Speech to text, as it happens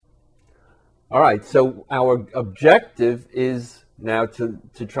All right, so our objective is now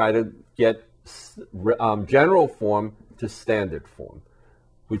to try to get general form to standard form,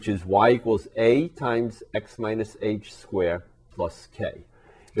 which is y equals a times x minus h squared plus k.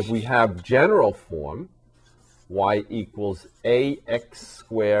 If we have general form, y equals ax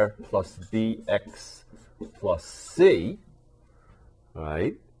squared plus bx plus c,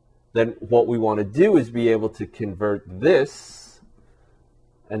 right? Then what we want to do is be able to convert this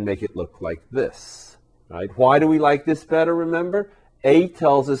and make it look like this, right? Why do we like this better, remember? A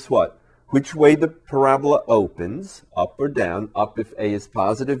tells us what? Which way the parabola opens, up or down, up if A is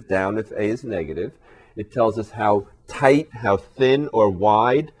positive, down if A is negative. It tells us how tight, how thin or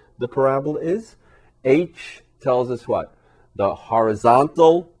wide the parabola is. H tells us what? The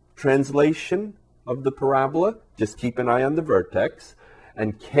horizontal translation of the parabola. Just keep an eye on the vertex.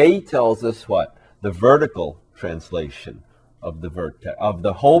 And K tells us what? The vertical translation of the vertex, of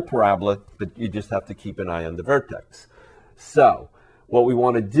the whole parabola, but you just have to keep an eye on the vertex. So what we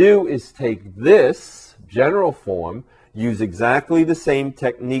want to do is take this general form, use exactly the same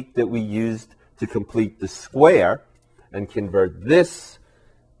technique that we used to complete the square, and convert this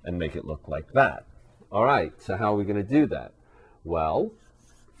and make it look like that. All right, so how are we going to do that? Well,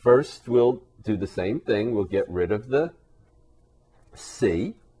 first we'll do the same thing. We'll get rid of the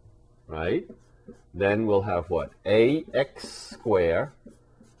c, right? Then we'll have what? Ax squared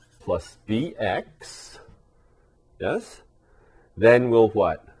plus bx, yes? Then we'll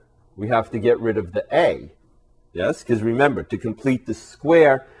what? We have to get rid of the a, yes? Because remember, to complete the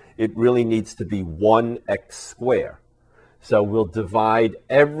square, it really needs to be 1x squared. So we'll divide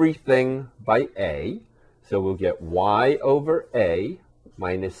everything by a. So we'll get y over a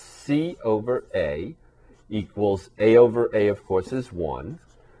minus c over a equals a over a, of course, is 1.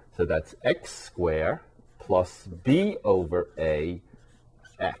 So that's x squared plus b over a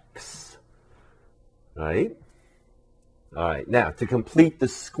x, right? All right, now to complete the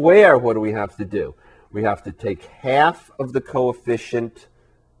square, what do we have to do? We have to take half of the coefficient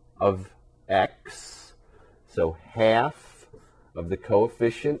of x. So half of the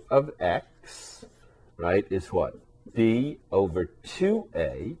coefficient of x, right, is what? b over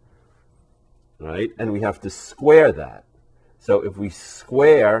 2a, right? And we have to square that. So if we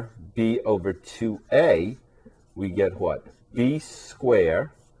square b over 2a, we get what? b squared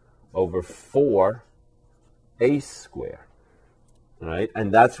over 4a squared, right?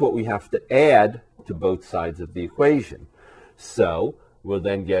 And that's what we have to add to both sides of the equation. So we'll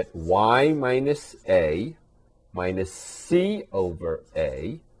then get y minus a minus c over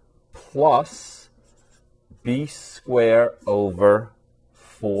a plus b squared over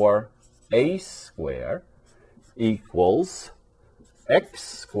 4a squared equals x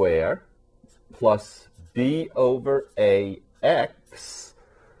squared plus b over a x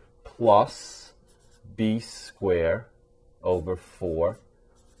plus b squared over 4a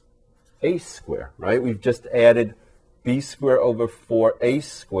squared, right? We've just added b squared over 4a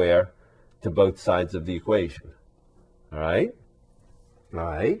squared to both sides of the equation, all right? All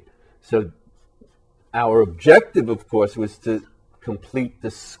right, so our objective, of course, was to complete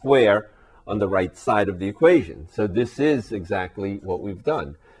the square on the right side of the equation. So this is exactly what we've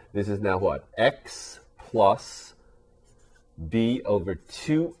done. This is now what? X plus b over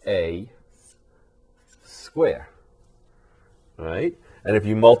 2a squared, all right? And if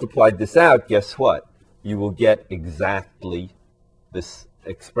you multiplied this out, guess what? You will get exactly this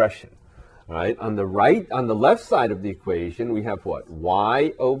expression, all right? On the left side of the equation, we have what?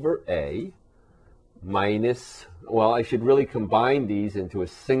 Y over a minus, well, I should really combine these into a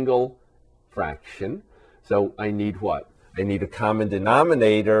single fraction. So I need what? I need a common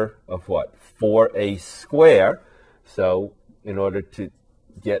denominator of what? 4a squared. So in order to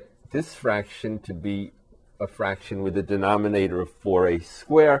get this fraction to be a fraction with a denominator of 4a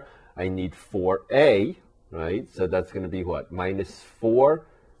squared, I need 4a, right? So that's going to be what? Minus 4ac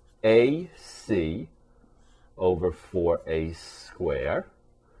over 4a squared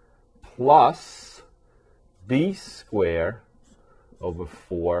plus b squared over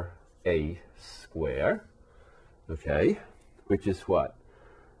 4a squared, okay, which is what?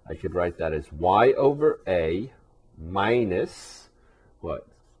 I could write that as y over a minus what?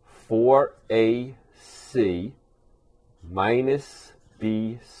 4ac minus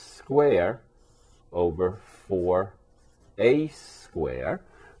b squared over 4a squared,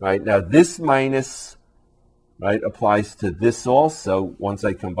 right? Now this minus, right, applies to this also once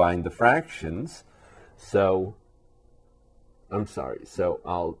I combine the fractions. So, I'm sorry, so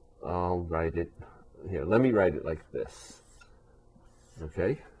I'll write it here. Let me write it like this,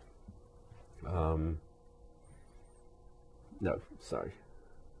 okay? No, sorry,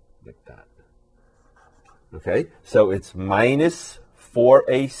 like that. Okay, so it's minus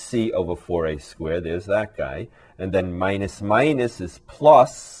 4ac over 4a squared. There's that guy. And then minus minus is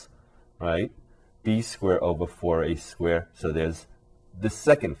plus, right, b squared over 4a squared. So there's the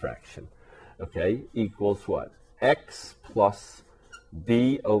second fraction. Okay, equals what? X plus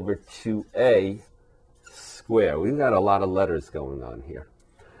b over 2a squared. We've got a lot of letters going on here,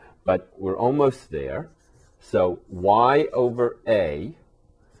 but we're almost there. So y over a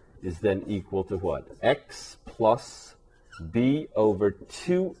is then equal to what? X plus b over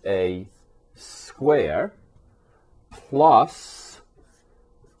 2a square plus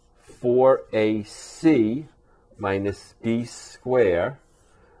 4ac minus b square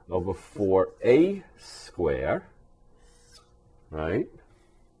over 4a square, right?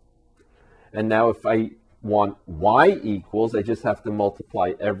 And now if I want y equals, I just have to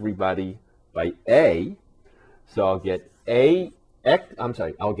multiply everybody by a. So I'll get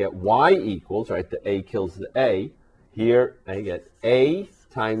I'll get y equals, right, the a kills the a. Here I get a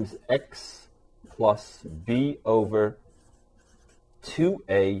times x plus b over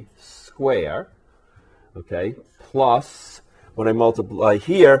 2a square, okay, plus, when I multiply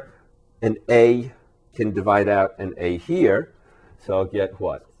here, an a can divide out an a here, so I'll get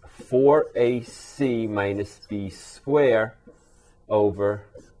what? 4ac minus b square over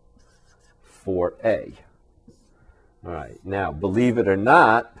 4a. All right, now, believe it or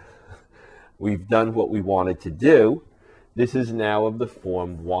not, we've done what we wanted to do. This is now of the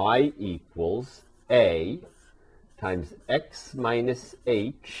form y equals a times x minus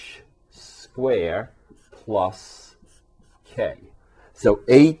h square plus k. So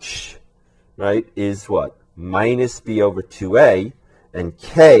h, right, is what? Minus b over 2a, and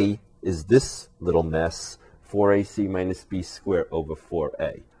k is this little mess, 4ac minus b squared over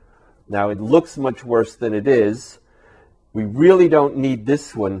 4a. Now, it looks much worse than it is. We really don't need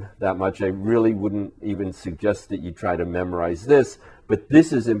this one that much. I really wouldn't even suggest that you try to memorize this, but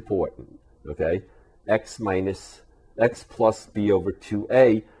this is important, okay? X plus b over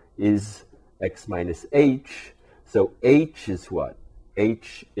 2a is x minus h. So h is what?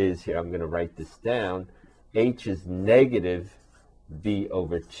 H is, here, I'm going to write this down. H is negative b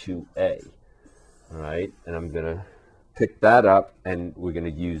over 2a, all right? And I'm going to pick that up, and we're going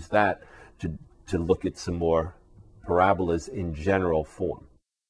to use that to look at some more parabolas in general form.